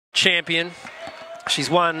champion. She's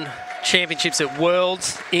won championships at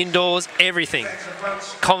Worlds, indoors, everything.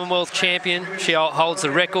 Commonwealth champion. She holds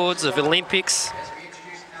the records of Olympics.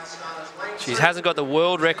 She hasn't got the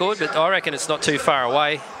world record, but I reckon it's not too far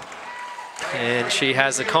away. And she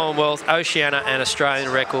has the Commonwealth, Oceania and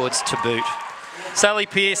Australian records to boot. Sally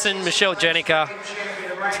Pearson, Michelle Jenneke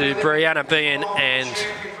to Brianna Bean and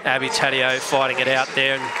Abby Taddeo fighting it out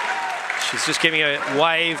there. And she's just giving a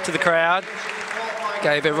wave to the crowd.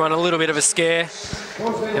 Gave everyone a little bit of a scare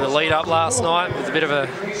in the lead up last night with a bit of a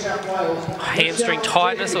hamstring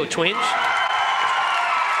tightness or twinge.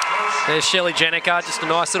 There's Shelley Jenneke, just a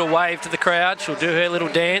nice little wave to the crowd. She'll do her little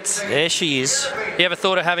dance. There she is. You ever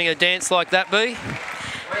thought of having a dance like that, Bea?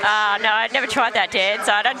 No, I'd never tried that dance.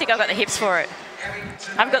 I don't think I've got the hips for it.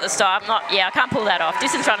 I haven't got the style. I can't pull that off.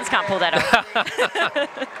 Distance runners can't pull that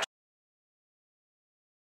off.